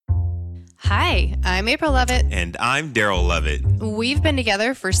Hi, I'm April Lovett. And I'm Daryl Lovett. We've been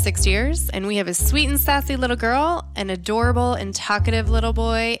together for 6 years, and we have a sweet and sassy little girl, an adorable and talkative little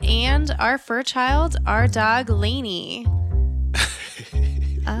boy, and our fur child, our dog, Lainey.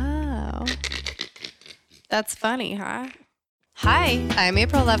 Oh. That's funny, huh? Hi, I'm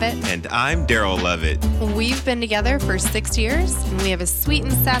April Lovett. And I'm Daryl Lovett. We've been together for 6 years, and we have a sweet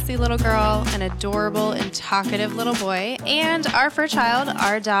and sassy little girl, an adorable and talkative little boy, and our fur child,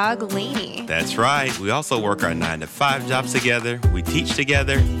 our dog, Lainey. That's right. We also work our 9-to-5 jobs together. We teach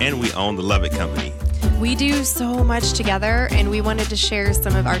together, and we own the Lovett Company. We do so much together, and we wanted to share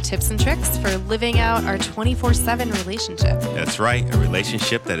some of our tips and tricks for living out our 24/7 relationship. That's right. A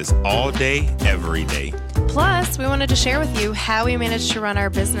relationship that is all day, every day. Plus, we wanted to share with you how we managed to run our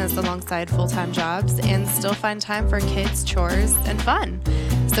business alongside full-time jobs and still find time for kids, chores, and fun.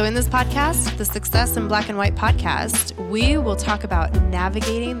 So in this podcast, the Success in Black and White podcast, we will talk about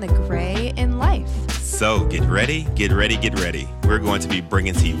navigating the gray in life. So get ready, get ready, get ready. We're going to be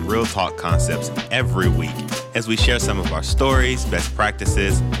bringing to you real talk concepts every week as we share some of our stories, best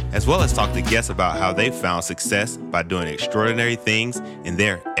practices, as well as talk to guests about how they found success by doing extraordinary things in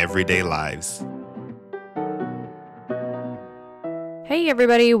their everyday lives. Hey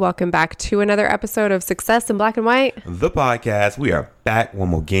everybody, welcome back to another episode of Success in Black and White. The podcast, we are back one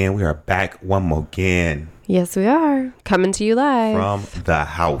more again. We are back one more again. Yes, we are. Coming to you live. From the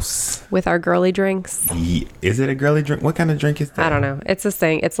house. With our girly drinks. Yeah. Is it a girly drink? What kind of drink is that? I don't know. It's a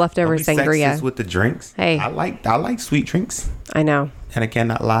thing. It's leftover sangria. Sexist with the drinks. Hey. I like sweet drinks. I know. And I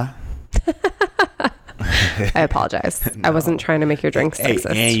cannot lie. I apologize. No. I wasn't trying to make your drink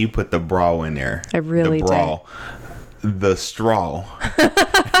sexist. And you put the bra in there. I really did. The straw.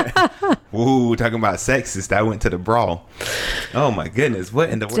 Ooh, talking about sexist. I went to the bra. Oh my goodness.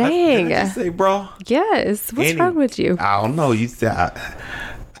 What in the world? Dang. Did I just say bra? Yes. What's wrong with you? I don't know. You said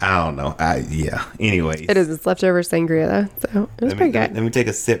I don't know. Yeah. Anyways. It is. It's leftover sangria though. So it was pretty good. Let me take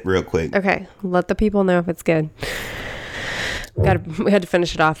a sip real quick. Okay. Let the people know if it's good. We had to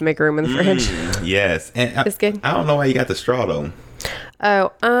finish it off and make room in the fridge. Yes. And it's good. I don't know why you got the straw though.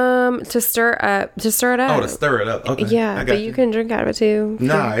 Oh, to stir it up. Oh, to stir it up. Okay. Yeah, but you can drink out of it too.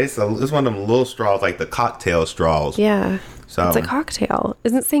 Nah, it's one of them little straws, like the cocktail straws. Yeah. So it's a cocktail.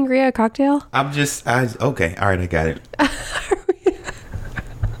 Isn't sangria a cocktail? Okay. All right, I got it.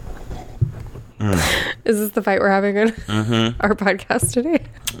 Is this the fight we're having on our podcast today?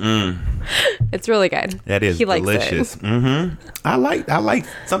 It's really good. That is delicious. I like.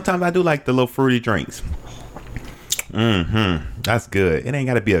 Sometimes I do like the little fruity drinks. That's good. It ain't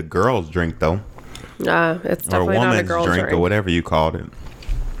got to be a girl's drink though. It's definitely not a girl's drink or whatever you called it.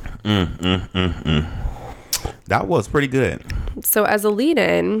 That was pretty good. So as a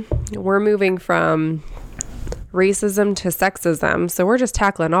lead-in, we're moving from racism to sexism. So we're just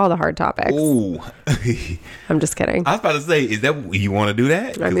tackling all the hard topics. Ooh. I'm just kidding. I was about to say, is that you want to do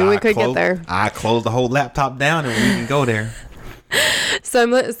that? I mean, we could get there. I close the whole laptop down and we can go there.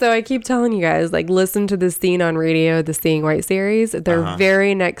 So I keep telling you guys, like, listen to the Scene on Radio, the Seeing White series. Their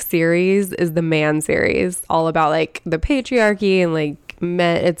very next series is the Man series, all about like the patriarchy and like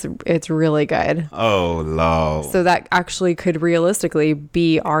men. It's really good. Oh Lord! So that actually could realistically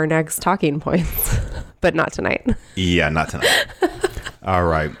be our next talking points, but not tonight. Yeah, not tonight. All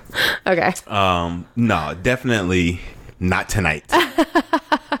right. Okay. No, definitely not tonight.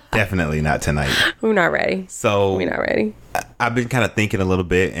 Definitely not tonight. We're not ready. We're not ready. I've been kind of thinking a little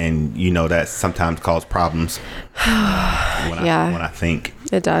bit, and you know that sometimes cause problems. When I think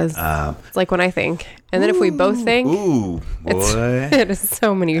it does. It's like when I think, and then if we both think, it is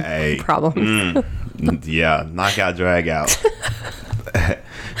so many problems. Yeah, knockout, drag out.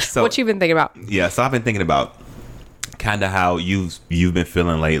 So what you been thinking about? Yeah, so I've been thinking about kind of how you've been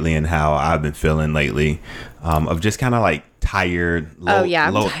feeling lately, and how I've been feeling lately, of just kind of like tired. I'm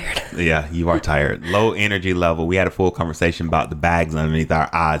tired. Yeah, you are tired. Low energy level. We had a full conversation about the bags underneath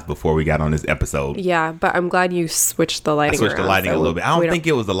our eyes before we got on this episode. Yeah, but I'm glad you switched the lighting. I switched the lighting a little bit. I don't think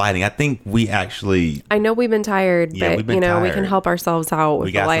it was the lighting. I think we actually. I know we've been tired, but we can help ourselves out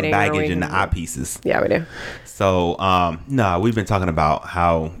with the lighting. We got some baggage in the eyepieces. Yeah, we do. So, we've been talking about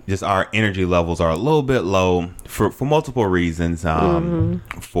how just our energy levels are a little bit low for multiple reasons.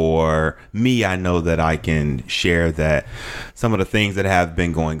 For me, I know that I can share that some of the things that have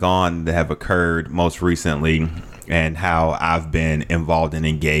been going on that have occurred most recently, and how I've been involved and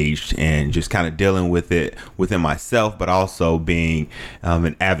engaged and just kind of dealing with it within myself, but also being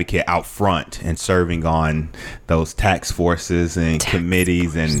an advocate out front and serving on those task forces and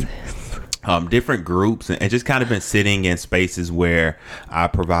committees and different groups, and just kind of been sitting in spaces where I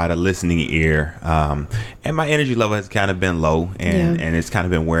provide a listening ear. And my energy level has kind of been low, and it's kind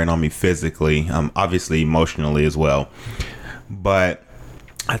of been wearing on me physically, obviously emotionally as well. But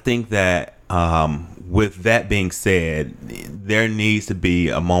I think that with that being said, there needs to be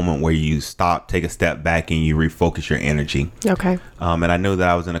a moment where you stop, take a step back, and you refocus your energy. Okay. And I know that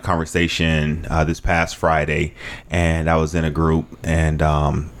I was in a conversation this past Friday, and I was in a group, and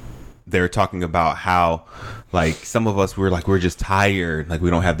they were talking about how, like, some of us we're just tired, like we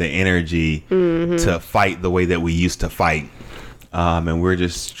don't have the energy to fight the way that we used to fight. And we're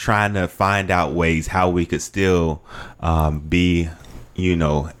just trying to find out ways how we could still be,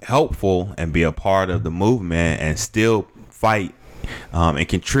 helpful and be a part of the movement and still fight and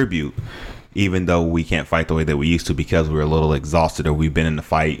contribute, even though we can't fight the way that we used to because we're a little exhausted, or we've been in the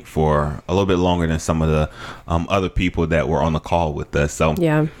fight for a little bit longer than some of the other people that were on the call with us. So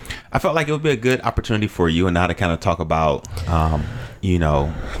yeah, I felt like it would be a good opportunity for you and I to kind of talk about,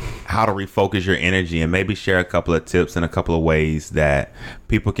 how to refocus your energy and maybe share a couple of tips and a couple of ways that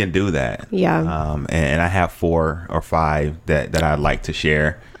people can do that. Yeah. And I have 4 or 5 that I'd like to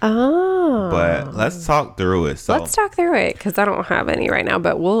share. Oh. But let's talk through it. So let's talk through it, because I don't have any right now,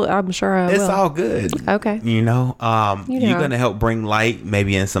 but I'm sure I will. It's all good. Okay. You're going to help bring light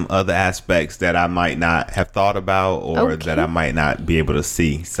maybe in some other aspects that I might not have thought about or that I might not be able to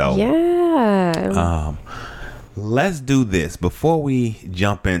see. So yeah. Let's do this before we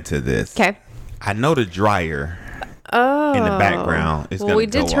jump into this. Okay. I know the dryer in the background is going to we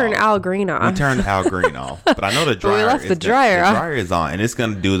did turn Al Green off. We turned Al Green off, but I know the dryer. We left the dryer off. The dryer is on, and it's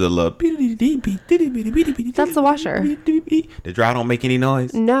going to do the little. That's the washer. The dryer don't make any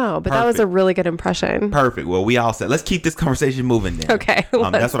noise. No, but that was a really good impression. Perfect. Well, we all said let's keep this conversation moving. Then. Okay.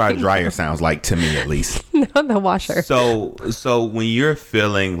 That's what our dryer sounds like to me, at least. No, the washer. So when you're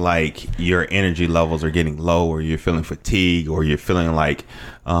feeling like your energy levels are getting low, or you're feeling fatigue, or you're feeling like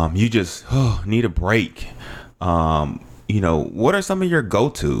you just need a break. What are some of your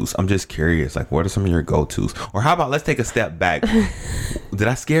go-tos? I'm just curious. Like, what are some of your go-tos? Or how about let's take a step back. Did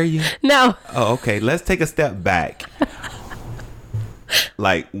I scare you? No. Oh, okay. Let's take a step back.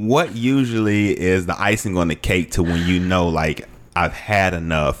 Like, what usually is the icing on the cake to when like, I've had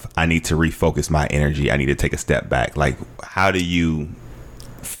enough. I need to refocus my energy. I need to take a step back. Like, how do you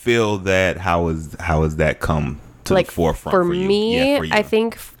feel that? How is that come to the forefront for you? Me, yeah, for you?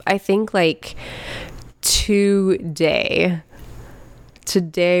 I think like today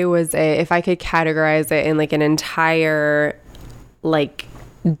was if I could categorize it in like an entire like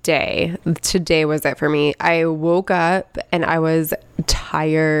day, today was it for me. I woke up and I was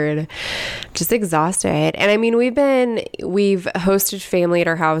tired, just exhausted. And I mean, we've hosted family at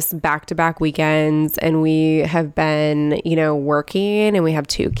our house back-to-back weekends, and we have been, working, and we have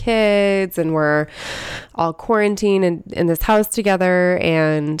 2 kids, and we're all quarantined in this house together.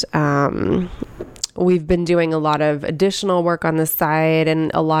 And, we've been doing a lot of additional work on the side,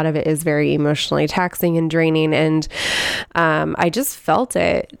 and a lot of it is very emotionally taxing and draining. And I just felt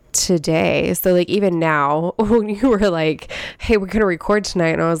it today. So like even now when you were like, hey, we're going to record tonight.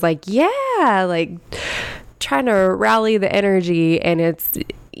 And I was like, yeah, like trying to rally the energy, and it's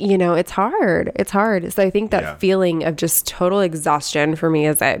hard. It's hard. So I think that feeling of just total exhaustion for me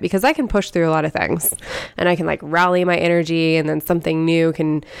is it, because I can push through a lot of things and I can like rally my energy, and then something new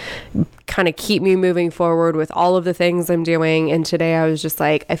can kind of keep me moving forward with all of the things I'm doing. And today I was just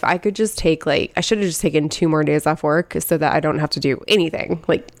like, if I could just take I should have just taken 2 more days off work so that I don't have to do anything,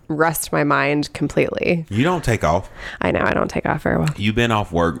 like rest my mind completely. You don't take off. I know, I don't take off very well. You've been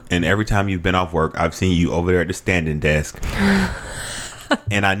off work, and every time you've been off work, I've seen you over there at the standing desk.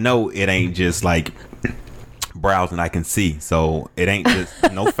 And I know it ain't just like browsing. I can see. So it ain't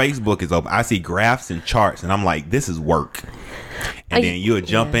just no Facebook is open. I see graphs and charts, and I'm like, this is work. And then you'll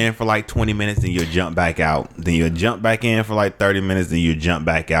jump in for like 20 minutes, then you'll jump back out. Then you'll jump back in for like 30 minutes, then you'll jump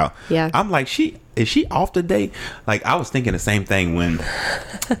back out. Yeah. I'm like, is she off today? Like, I was thinking the same thing when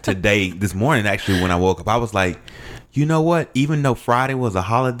this morning, actually, when I woke up, I was like, you know what? Even though Friday was a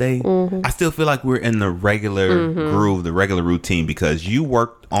holiday, I still feel like we're in the regular groove, the regular routine, because you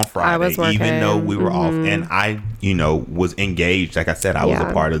worked on Friday, I was working. even though we were off, and I, was engaged. Like I said, I was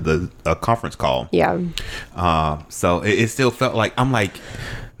a part of the conference call. Yeah. So it still felt like, I'm like,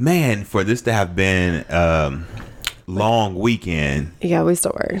 man, for this to have been long weekend. Yeah, we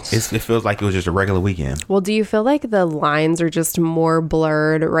still worked. It feels like it was just a regular weekend. Well, do you feel like the lines are just more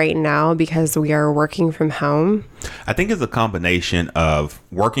blurred right now because we are working from home? I think it's a combination of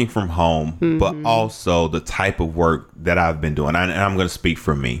working from home, but also the type of work that I've been doing. And I'm going to speak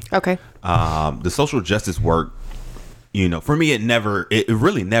for me. Okay. The social justice work for me, it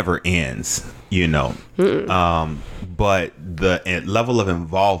really never ends, but the level of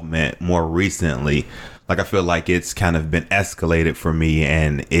involvement more recently, like I feel like it's kind of been escalated for me,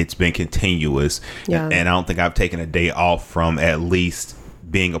 and it's been continuous. Yeah. And I don't think I've taken a day off from at least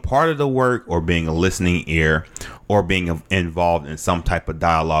being a part of the work, or being a listening ear, or being involved in some type of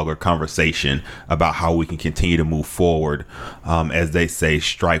dialogue or conversation about how we can continue to move forward. As they say,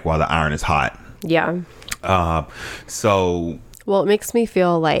 strike while the iron is hot. Yeah. Well, it makes me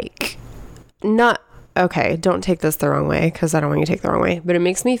feel like don't take this the wrong way, because I don't want you to take it the wrong way, but it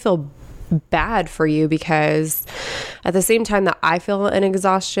makes me feel bad for you, because at the same time that I feel an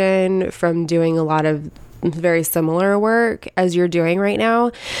exhaustion from doing a lot of very similar work as you're doing right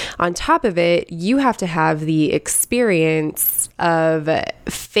now, on top of it, you have to have the experience of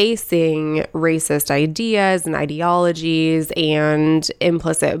facing racist ideas and ideologies and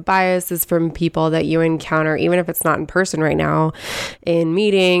implicit biases from people that you encounter, even if it's not in person right now, in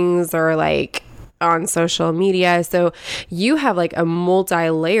meetings or like on social media. So you have like a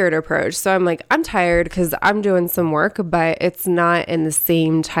multi-layered approach. So I'm tired because I'm doing some work, but it's not in the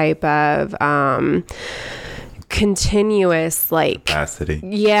same type of continuous like capacity.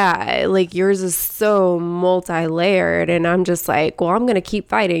 Yeah, like yours is so multi-layered, and I'm just like, well, I'm gonna keep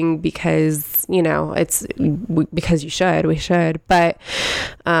fighting because it's because we should, but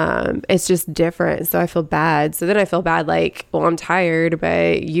it's just different. So I feel bad. So then I feel bad, like, well, I'm tired,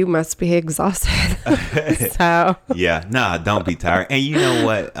 but you must be exhausted. So yeah, nah, don't be tired. And you know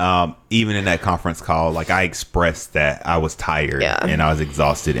what? Even in that conference call, like, I expressed that I was tired and I was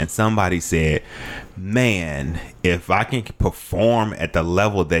exhausted, and somebody said, man, if I can perform at the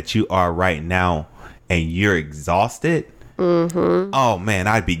level that you are right now and you're exhausted, oh man,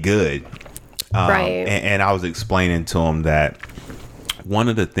 I'd be good. Right. And I was explaining to him that one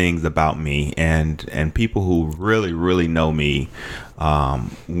of the things about me, and people who really, really know me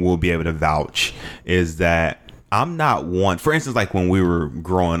will be able to vouch, is that I'm not one, for instance, like when we were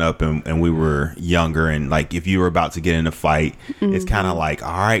growing up and we were younger, and like if you were about to get in a fight, it's kind of like,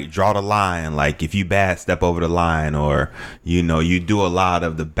 all right, draw the line. Like if you bad, step over the line, or, you do a lot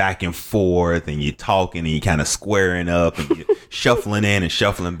of the back and forth, and you talking and you kind of squaring up and you shuffling in and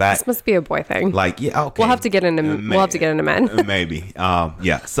shuffling back. This must be a boy thing. Like, yeah, okay. We'll have to get into men. Maybe.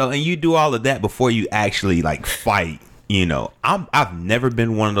 Yeah. So, and you do all of that before you actually like fight. I've never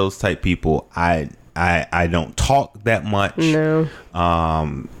been one of those type people. I don't talk that much. No.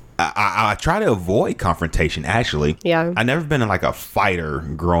 I try to avoid confrontation, actually. Yeah. I've never been like a fighter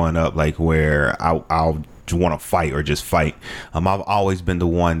growing up, like where I'll want to fight or just fight. I've always been the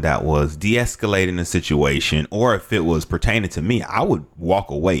one that was de-escalating the situation, or if it was pertaining to me, I would walk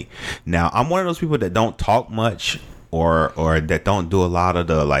away. Now, I'm one of those people that don't talk much, or that don't do a lot of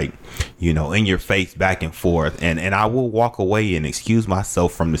the, like, in your face back and forth, and I will walk away and excuse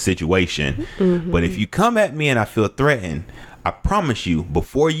myself from the situation. But if you come at me and I feel threatened, I promise you,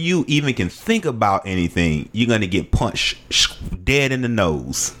 before you even can think about anything, you're gonna get punched dead in the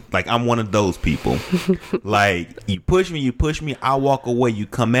nose. Like, I'm one of those people. Like, you push me, I walk away. You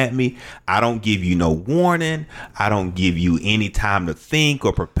come at me, I don't give you no warning. I don't give you any time to think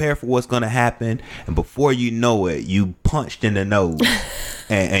or prepare for what's gonna happen. And before you know it, you punched in the nose.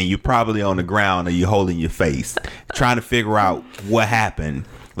 and you're probably on the ground, or you're holding your face, trying to figure out what happened.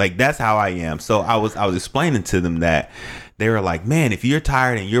 Like, that's how I am. So I was explaining to them that they were like, man, if you're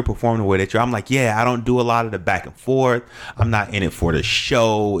tired and you're performing the way that I'm like, yeah, I don't do a lot of the back and forth. I'm not in it for the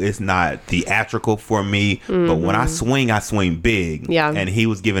show. It's not theatrical for me. But when I swing big. Yeah. And he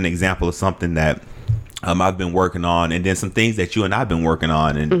was giving an example of something that I've been working on, and then some things that you and I've been working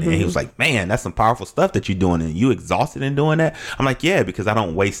on, and he was like, man, that's some powerful stuff that you're doing, and you exhausted in doing that? I'm like, yeah, because I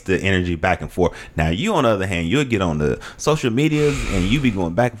don't waste the energy back and forth. Now, you, on the other hand, you'll get on the social medias and you be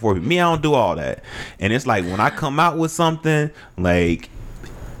going back and forth. Me, I don't do all that. And it's like, when I come out with something, like,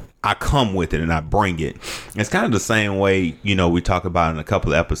 I come with it and I bring it. It's kind of the same way, we talk about in a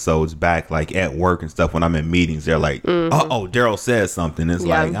couple of episodes back, like at work and stuff. When I'm in meetings, they're like, oh, Daryl says something. It's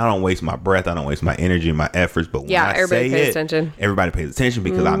like, I don't waste my breath. I don't waste my energy, my efforts. But when I say it, everybody pays attention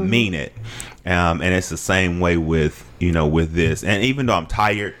because I mean it. And it's the same way with, with this. And even though I'm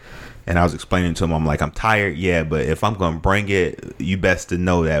tired, and I was explaining to him, I'm like, I'm tired, yeah, but if I'm going to bring it, you best to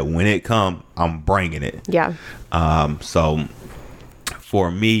know that when it comes, I'm bringing it. Yeah. So for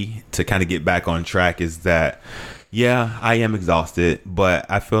me to kind of get back on track is that, yeah, I am exhausted, but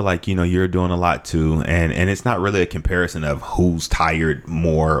I feel like, you're doing a lot too. And it's not really a comparison of who's tired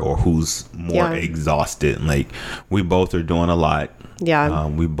more or who's more exhausted. Like, we both are doing a lot. Yeah.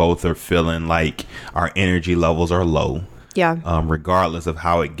 We both are feeling like our energy levels are low. Yeah. Regardless of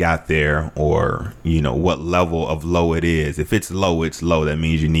how it got there or, what level of low it is. If it's low, it's low. That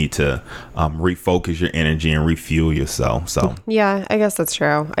means you need to refocus your energy and refuel yourself. So, yeah, I guess that's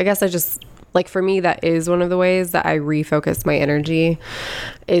true. I guess I just, like, for me, that is one of the ways that I refocus my energy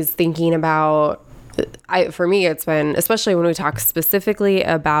is thinking about, for me, it's been, especially when we talk specifically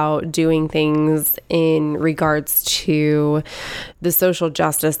about doing things in regards to the social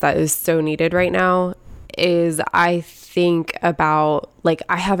justice that is so needed right now, is I think about, like,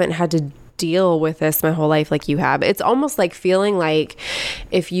 I haven't had to deal with this my whole life like you have. It's almost like feeling like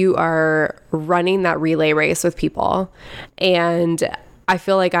if you are running that relay race with people, and I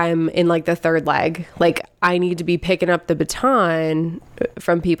feel like I'm in like the third leg. Like, I need to be picking up the baton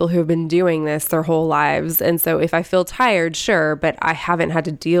from people who have been doing this their whole lives. And so if I feel tired, sure, but I haven't had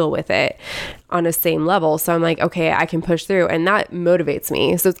to deal with it on a same level. So I'm like, okay, I can push through. And that motivates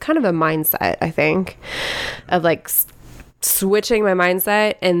me. So it's kind of a mindset, I think, of like switching my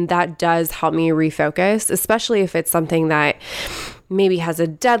mindset. And that does help me refocus, especially if it's something that maybe has a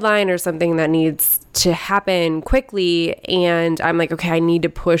deadline or something that needs to happen quickly. And I'm like, okay, I need to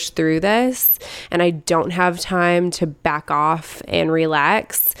push through this and I don't have time to back off and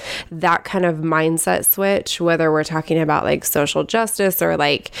relax. That kind of mindset switch, whether we're talking about like social justice or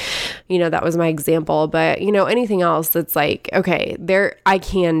like, that was my example, but anything else that's like, okay, I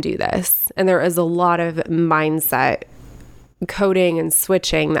can do this. And there is a lot of mindset coding and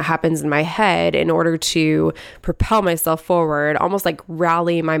switching that happens in my head in order to propel myself forward, almost like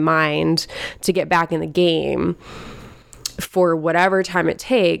rally my mind to get back in the game for whatever time it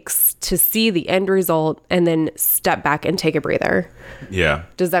takes to see the end result and then step back and take a breather. Yeah.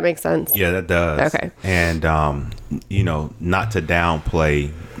 Does that make sense? Yeah, that does. Okay. And, not to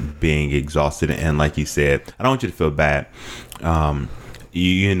downplay being exhausted. And like you said, I don't want you to feel bad.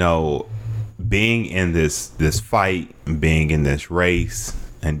 Being in this fight, being in this race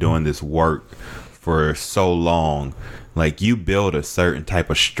and doing this work for so long, like you build a certain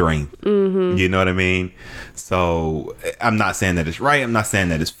type of strength. Mm-hmm. You know what I mean? So I'm not saying that it's right. I'm not saying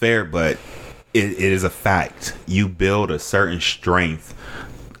that it's fair, but it is a fact. You build a certain strength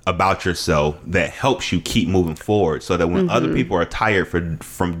about yourself that helps you keep moving forward so that when other people are tired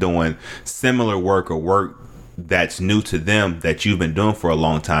from doing similar work or work that's new to them that you've been doing for a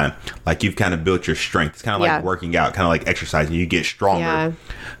long time, like you've kind of built your strength. It's kind of like working out, kind of like exercising. You get stronger,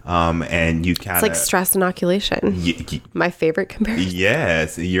 and you kind of, it's like stress inoculation. My favorite comparison.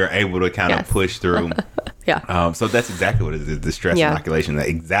 Yes, you're able to kind of push through. Yeah. So that's exactly what it is. The stress inoculation. That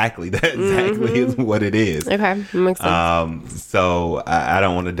exactly is what it is. Okay, that makes sense. So I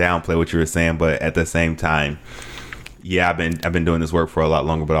don't want to downplay what you were saying, but at the same time, I've been doing this work for a lot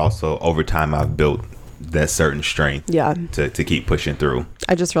longer, but also over time I've built that certain strength to keep pushing through.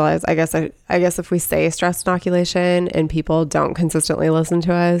 I just realized, I guess if we say stress inoculation and people don't consistently listen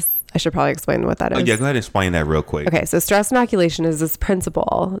to us, I should probably explain what that is. Oh, yeah, go ahead and explain that real quick. Okay, so stress inoculation is this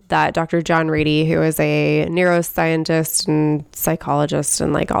principle that Dr. John Ratey, who is a neuroscientist and psychologist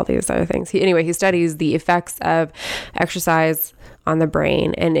and like all these other things. He studies the effects of exercise on the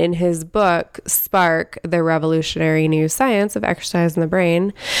brain. And in his book, Spark, The Revolutionary New Science of Exercise in the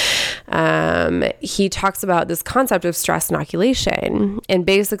Brain, he talks about this concept of stress inoculation. And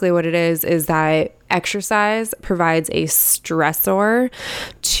basically what it is that exercise provides a stressor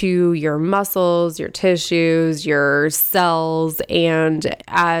to your muscles, your tissues, your cells, and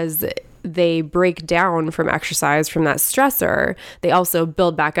as they break down from exercise, from that stressor, they also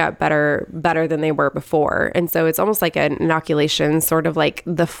build back up better than they were before. And so it's almost like an inoculation, sort of like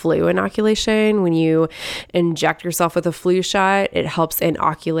the flu inoculation. When you inject yourself with a flu shot, it helps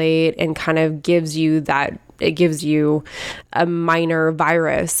inoculate and kind of gives you a minor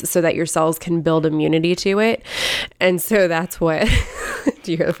virus so that your cells can build immunity to it. And so that's what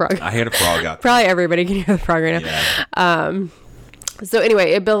do you hear the frog? I hear the frog out there. Probably everybody can hear the frog right now. Yeah. So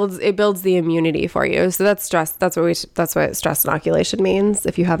anyway, it builds the immunity for you. So that's stress. That's what stress inoculation means.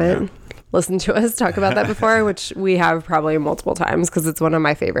 If you haven't listened to us talk about that before, which we have probably multiple times because it's one of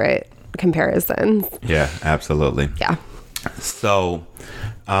my favorite comparisons. Yeah, absolutely. Yeah. So,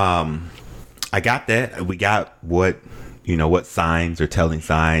 I got that. We got what signs or telling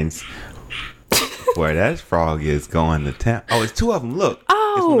signs where that frog is going to town. Oh, it's two of them. Look.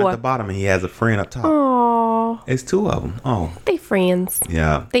 Oh. It's one at the bottom and he has a friend up top. Oh. It's two of them. Oh. They friends.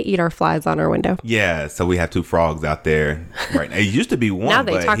 Yeah. They eat our flies on our window. Yeah. So we have two frogs out there right now. It used to be one, now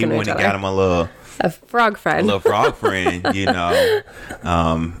they but he went and got him a frog friend. A little frog friend,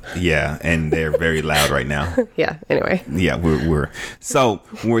 Yeah. And they're very loud right now. Yeah. Anyway. Yeah. We're so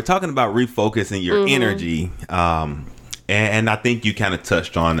when we're talking about refocusing your energy, and I think you kind of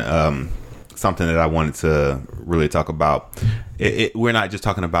touched on, something that I wanted to really talk about. We're not just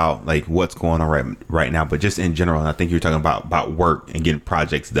talking about like what's going on right now, but just in general. And I think you're talking about work and getting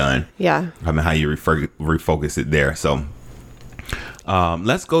projects done. Yeah. I mean, how you refocus it there. So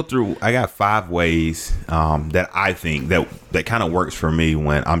let's go through. I got 5 ways that I think that kind of works for me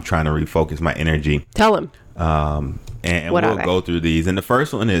when I'm trying to refocus my energy. Tell them. And we'll go through these. And the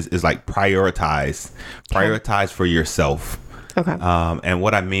first one is like prioritize for yourself. Okay. And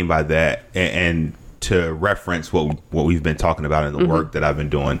what I mean by that, and to reference what we've been talking about in the work that I've been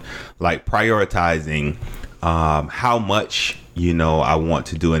doing, like prioritizing how much, I want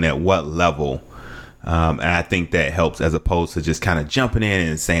to do and at what level. And I think that helps, as opposed to just kind of jumping in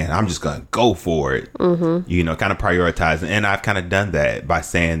and saying, I'm just going to go for it, kind of prioritizing. And I've kind of done that by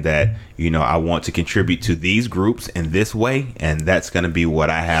saying that, I want to contribute to these groups in this way, and that's going to be what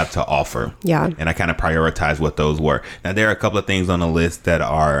I have to offer. Yeah. And I kind of prioritize what those were. Now, there are a couple of things on the list that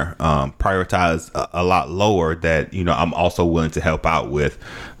are prioritized a lot lower that, I'm also willing to help out with.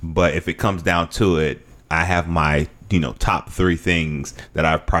 But if it comes down to it, I have my top 3 things that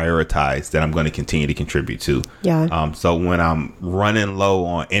I've prioritized that I'm going to continue to contribute to. Yeah. So when I'm running low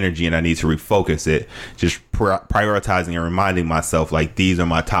on energy and I need to refocus it, just prioritizing and reminding myself, like, these are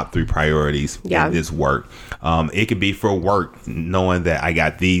my top 3 priorities in this work. It could be for work, knowing that I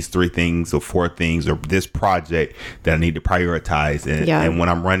got these 3 things or 4 things or this project that I need to prioritize. And when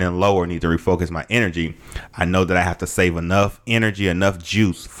I'm running low or need to refocus my energy, I know that I have to save enough energy, enough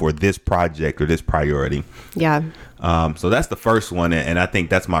juice for this project or this priority. Yeah. So that's the first one. And I think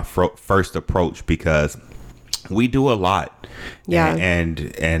that's my first approach, because we do a lot. Yeah.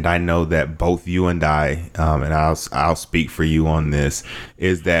 And I know that both you and I, and I'll speak for you on this,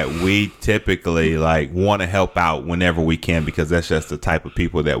 is that we typically like want to help out whenever we can, because that's just the type of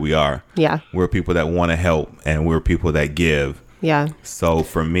people that we are. Yeah. We're people that want to help, and we're people that give. Yeah. So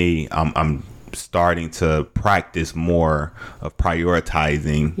for me, I'm starting to practice more of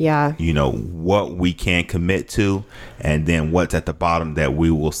prioritizing, what we can commit to, and then what's at the bottom that we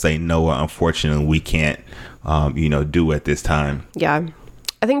will say no, or unfortunately we can't, do at this time. Yeah.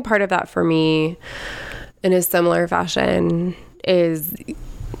 I think part of that for me, in a similar fashion, is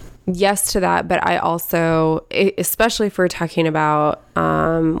yes to that, but I also, especially if we're talking about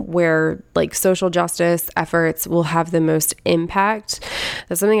where like social justice efforts will have the most impact,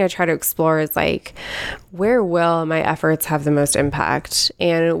 that's something I try to explore, is like, where will my efforts have the most impact,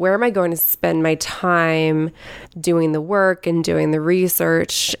 and where am I going to spend my time doing the work and doing the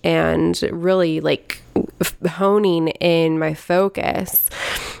research and really like honing in my focus.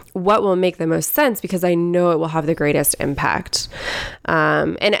 What will make the most sense, because I know it will have the greatest impact.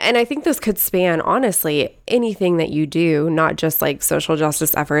 And I think this could span, honestly, anything that you do, not just like social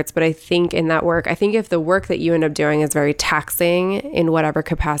justice efforts, but I think in that work, I think if the work that you end up doing is very taxing in whatever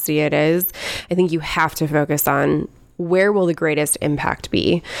capacity it is, I think you have to focus on where will the greatest impact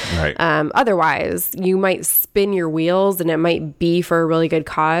be. Right. Otherwise, you might spin your wheels and it might be for a really good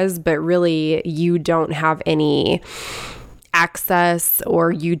cause, but really you don't have any access,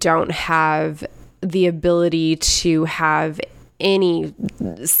 or you don't have the ability to have any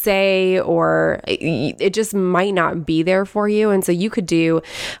say, or it just might not be there for you. And so you could do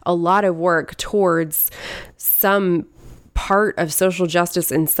a lot of work towards some part of social justice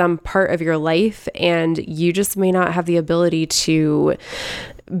in some part of your life, and you just may not have the ability to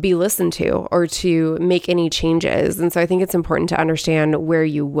be listened to or to make any changes. And so I think it's important to understand where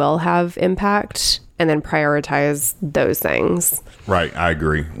you will have impact and then prioritize those things. Right. I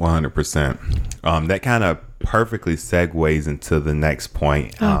agree 100%. That kind of perfectly segues into the next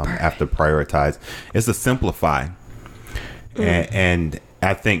point after prioritize. It's to simplify. And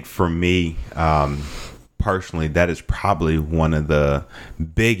I think for me, personally, that is probably one of the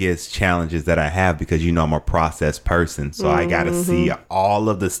biggest challenges that I have, because I'm a process person. So I got to see all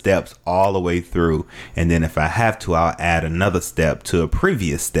of the steps all the way through. And then if I have to, I'll add another step to a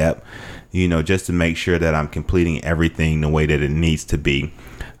previous step, just to make sure that I'm completing everything the way that it needs to be.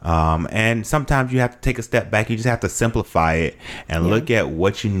 And sometimes you have to take a step back. You just have to simplify it and look at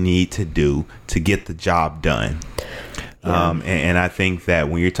what you need to do to get the job done. And I think that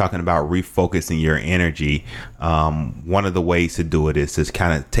when you're talking about refocusing your energy, one of the ways to do it is to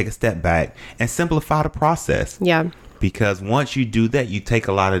kind of take a step back and simplify the process. Yeah. Because once you do that, you take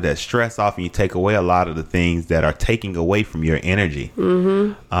a lot of that stress off, and you take away a lot of the things that are taking away from your energy.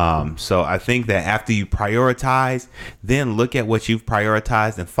 So I think that after you prioritize, then look at what you've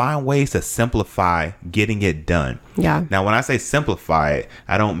prioritized and find ways to simplify getting it done. Yeah. Now, when I say simplify it,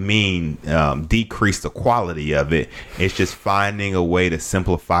 I don't mean decrease the quality of it. It's just finding a way to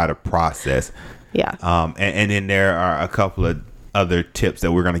simplify the process. Yeah. And then there are a couple of other tips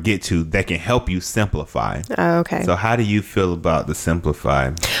that we're going to get to that can help you simplify. Oh, okay. So how do you feel about the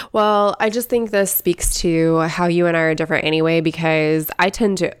simplify? Well, I just think this speaks to how you and I are different anyway, because I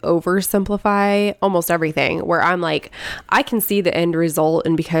tend to oversimplify almost everything, where I'm like, I can see the end result.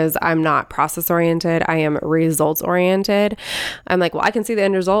 And because I'm not process oriented, I am results oriented. I'm like, well, I can see the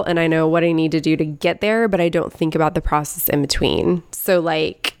end result and I know what I need to do to get there, but I don't think about the process in between. So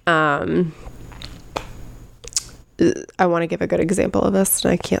like, I want to give a good example of this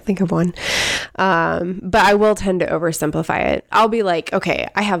and I can't think of one. But I will tend to oversimplify it. I'll be like, okay,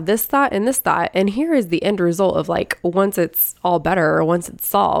 I have this thought, and here is the end result of like, once it's all better or once it's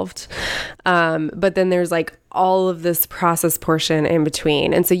solved. But then there's like all of this process portion in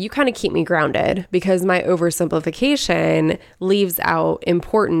between. And so you kind of keep me grounded, because my oversimplification leaves out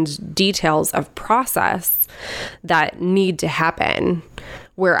important details of process that need to happen,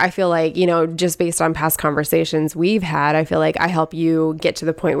 where I feel like, you know, just based on past conversations we've had, I feel like I help you get to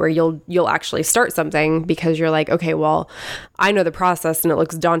the point where you'll actually start something, because you're like, okay, well, I know the process and it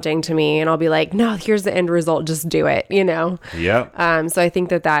looks daunting to me. And I'll be like, no, here's the end result. Just do it, you know? Yeah. So I think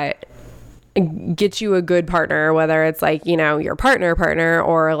that get you a good partner, whether it's like, you know, your partner,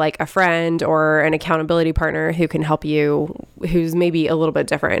 or like a friend or an accountability partner who can help you, who's maybe a little bit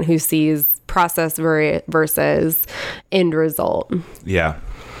different, who sees process versus end result. Yeah.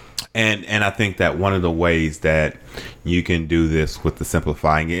 And I think that one of the ways that you can do this with the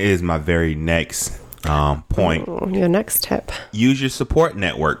simplifying is my very next point. Your next tip. Use your support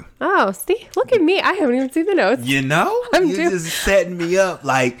network. Oh, see, look at me. I haven't even seen the notes. You know, you're just setting me up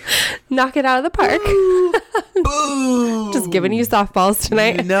like knock it out of the park. Boo. Just giving you softballs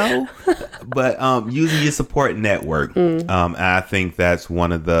tonight. You know, but using your support network. I think that's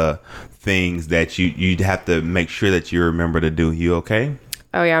one of the things that you'd have to make sure that you remember to do. You okay?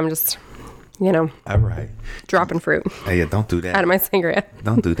 Oh yeah, I'm just, you know, all right, dropping fruit. Hey, yeah, don't do that. Out of my sangria.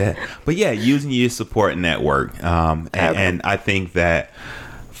 Don't do that. But yeah, using your support network. And I think that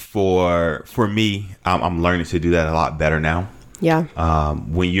for me, I'm learning to do that a lot better now. Yeah.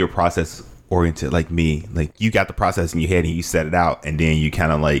 When you're process oriented like me, like you got the process in your head and you set it out, and then you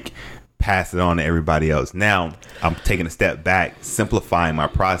kind of like pass it on to everybody else. Now I'm taking a step back, simplifying my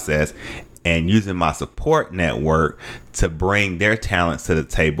process, and using my support network to bring their talents to the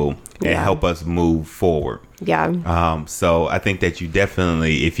table and help us move forward. Yeah. So I think that you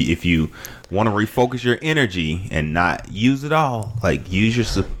definitely, if you want to refocus your energy and not use it all, like use your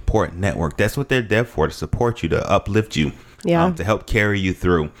support network. That's what they're there for, to support you, to uplift you. To help carry you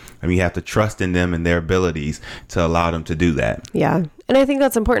through. I mean, you have to trust in them and their abilities to allow them to do that. Yeah. And I think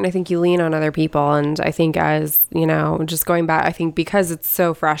that's important. I think you lean on other people. And I think, as you know, just going back, I think because it's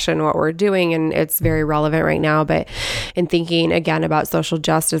so fresh in what we're doing and it's very relevant right now, but in thinking again about social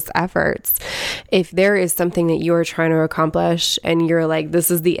justice efforts, if there is something that you are trying to accomplish and you're like, this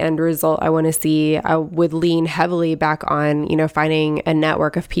is the end result I want to see, I would lean heavily back on, you know, finding a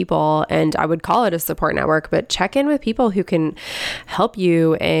network of people, and I would call it a support network, but check in with people who can help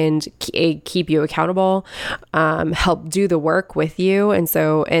you and keep you accountable, help do the work with you. And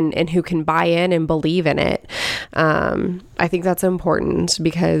so, and who can buy in and believe in it. I think that's important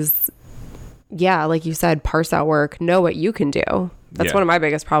because, yeah, like you said, parse out work, know what you can do. That's one of my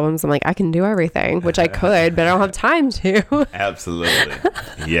biggest problems. I'm like, I can do everything, which I could, but I don't have time to. Absolutely.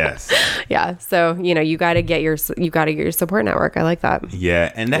 Yes. Yeah. So, you know, you got to get your support network. I like that.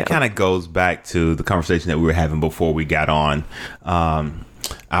 Yeah. And that kind of goes back to the conversation that we were having before we got on.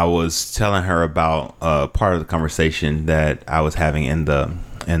 I was telling her about part of the conversation that I was having in the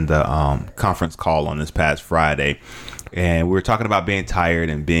conference call on this past Friday. And we were talking about being tired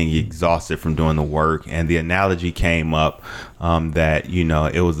and being exhausted from doing the work. And the analogy came up that, you know,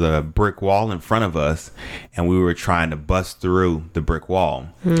 it was a brick wall in front of us and we were trying to bust through the brick wall.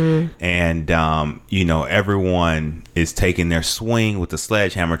 And, you know, everyone is taking their swing with the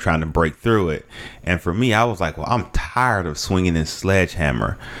sledgehammer trying to break through it. And for me, I was like, well, I'm tired of swinging this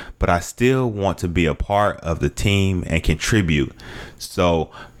sledgehammer, but I still want to be a part of the team and contribute. So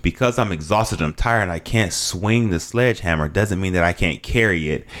because I'm exhausted, I'm tired, I can't swing the sledgehammer, doesn't mean that I can't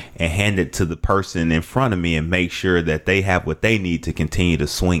carry it and hand it to the person in front of me and make sure that they have what they need to continue to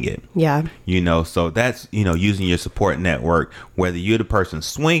swing it. Yeah. You know, so that's, you know, using your support network, whether you're the person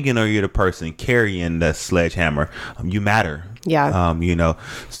swinging or you're the person carrying the sledgehammer, you matter. Yeah. You know,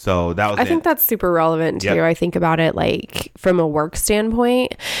 so that was, I think that's super relevant too. Yep. I think about it like from a work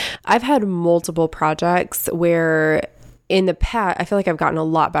standpoint. I've had multiple projects where in the past, I feel like I've gotten a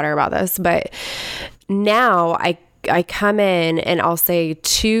lot better about this, but now I I come in and I'll say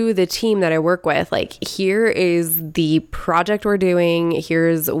to the team that I work with, like, here is the project we're doing.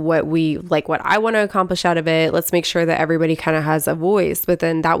 Here's what I want to accomplish out of it. Let's make sure that everybody kind of has a voice, but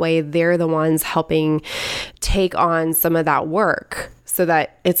then that way they're the ones helping take on some of that work so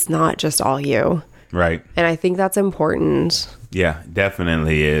that it's not just all you. Right. And I think that's important. Yeah,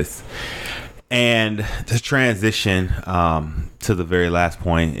 definitely is. And the transition to the very last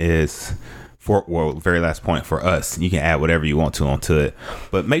point is very last point for us. You can add whatever you want to onto it,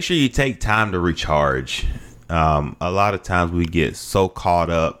 but make sure you take time to recharge. A lot of times we get so caught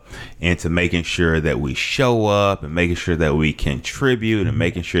up into making sure that we show up and making sure that we contribute and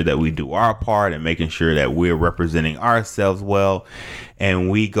making sure that we do our part and making sure that we're representing ourselves well.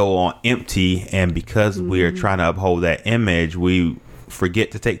 And we go on empty. And because we are trying to uphold that image, we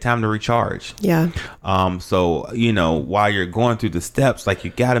forget to take time to recharge. Yeah. So, while you're going through the steps, like,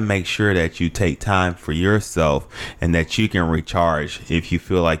 you got to make sure that you take time for yourself and that you can recharge if you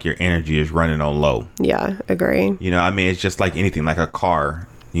feel like your energy is running on low. Yeah, agree. It's just like anything, like a car,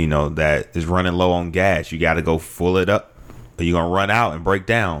 that is running low on gas. You got to go full it up or you're going to run out and break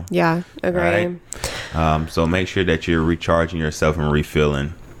down. Yeah, agree. Right? So make sure that you're recharging yourself and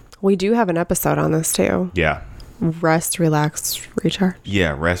refilling. We do have an episode on this too. Yeah. Rest, relax, recharge.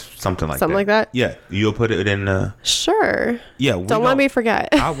 Yeah, rest, something like Something that. like that? Yeah, you'll put it in the... Sure. Yeah. Don't let me forget.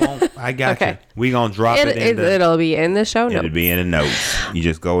 I won't. I got Okay. you. We gonna drop it in it'll be in the show notes. It'll be in the notes. You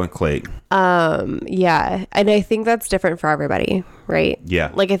just go and click. Yeah. And I think that's different for everybody, right?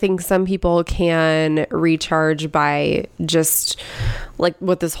 Yeah. Like, I think some people can recharge by just, like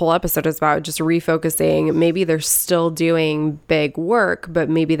what this whole episode is about, just refocusing. Maybe they're still doing big work, but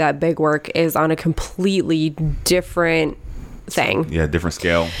maybe that big work is on a completely different thing. Yeah, different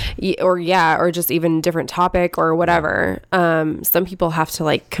scale. Or just even different topic or whatever. Some people have to,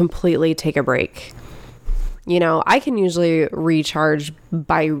 like, completely take a break. I can usually recharge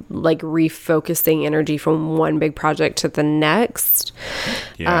by, like, refocusing energy from one big project to the next.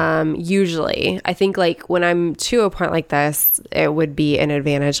 Yeah. Usually. I think, like, when I'm to a point like this, it would be an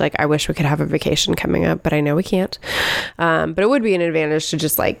advantage. Like, I wish we could have a vacation coming up, but I know we can't. But it would be an advantage to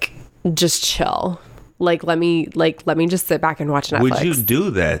just chill. Like, let me just sit back and watch Netflix. Would you do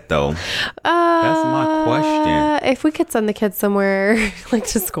that though? That's my question. If we could send the kids somewhere, like,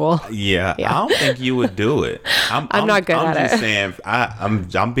 to school. Yeah. I don't think you would do it. I'm not good at it. I'm just saying.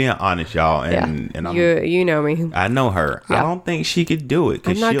 I'm being honest, y'all, and you know me. I know her. Yeah. I don't think she could do it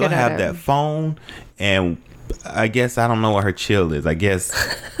because I'm not she'll good at have it. that phone, and I guess I don't know what her chill is. I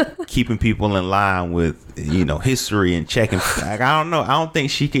guess keeping people in line with history and checking. Like, I don't know. I don't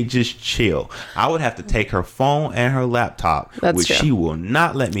think she could just chill. I would have to take her phone and her laptop, which true. she will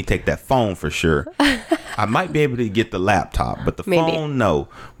not let me take that phone for sure. I might be able to get the laptop, but the phone, no.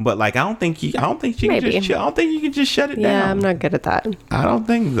 But, like, I don't think she can just chill. I don't think you can just shut it down. Yeah, I'm not good at that. I don't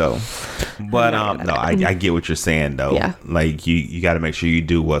think so. But no, I get what you're saying though. Yeah. Like, you got to make sure you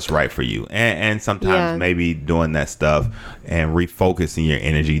do what's right for you, and sometimes maybe doing that stuff and refocusing your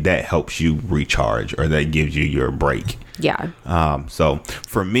energy, that helps you recharge, or that gives you your break. Yeah. So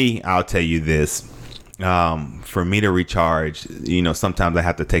for me, I'll tell you this. For me to recharge, sometimes I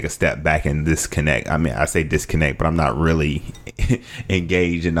have to take a step back and disconnect. I mean, I say disconnect, but I'm not really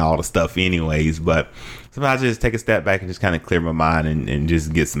engaged in all the stuff anyways. But sometimes I just take a step back and just kind of clear my mind and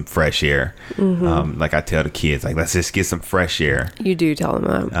just get some fresh air. Mm-hmm. Like I tell the kids, like, let's just get some fresh air. You do tell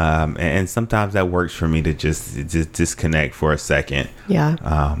them that. And sometimes that works for me to just disconnect for a second.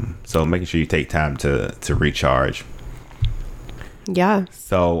 Yeah. So making sure you take time to recharge. Yeah.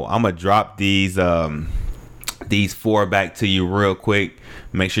 So I'm gonna drop these 4 back to you real quick.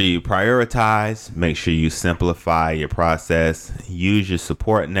 Make sure you prioritize, make sure you simplify your process, use your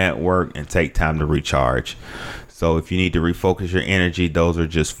support network, and take time to recharge. So if you need to refocus your energy, those are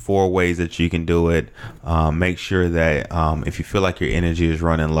just 4 ways that you can do it. Make sure that if you feel like your energy is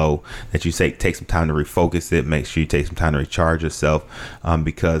running low, that you take some time to refocus it. Make sure you take some time to recharge yourself,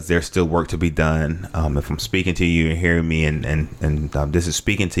 because there's still work to be done. If I'm speaking to you and hearing me and this is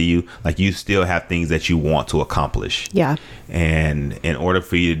speaking to you, like, you still have things that you want to accomplish. Yeah. And in order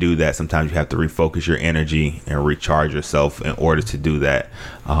for you to do that, sometimes you have to refocus your energy and recharge yourself in order to do that.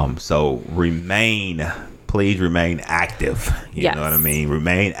 So please remain active. You know what I mean?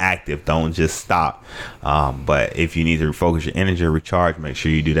 Remain active. Don't just stop. But if you need to refocus your energy or recharge, make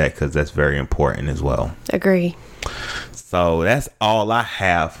sure you do that, because that's very important as well. Agree. So that's all I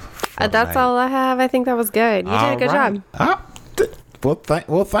have. That's all I have. I think that was good. You did a good job.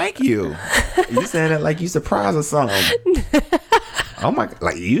 Well, thank you. You said it like you surprised or something. Oh my God,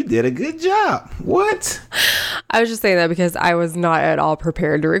 like, you did a good job. What? I was just saying that because I was not at all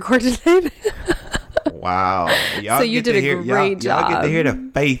prepared to record tonight. Wow. Y'all So you get did to a great Y'all get job. to hear the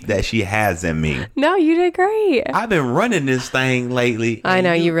faith that she has in me. No, you did great. I've been running this thing lately. I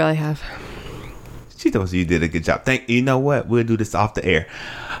know, you really have. She told you did a good job. You know what? We'll do this off the air.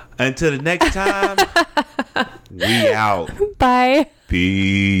 Until the next time, we out. Bye.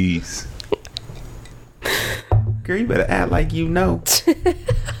 Peace. Girl, you better act like you know.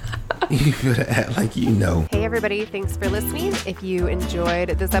 You better act like you know. Hey everybody, thanks for listening. If you enjoyed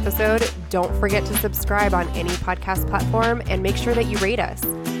this episode, don't forget to subscribe on any podcast platform and make sure that you rate us.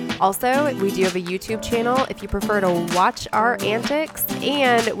 Also, we do have a YouTube channel if you prefer to watch our antics,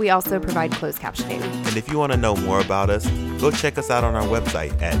 and we also provide closed captioning. And if you want to know more about us, go check us out on our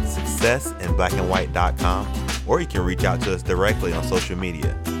website at successinblackandwhite.com, or you can reach out to us directly on social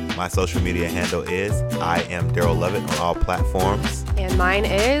media. My social media handle is I am Daryl Lovett on all platforms. And mine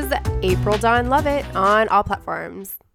is April Dawn Lovett on all platforms.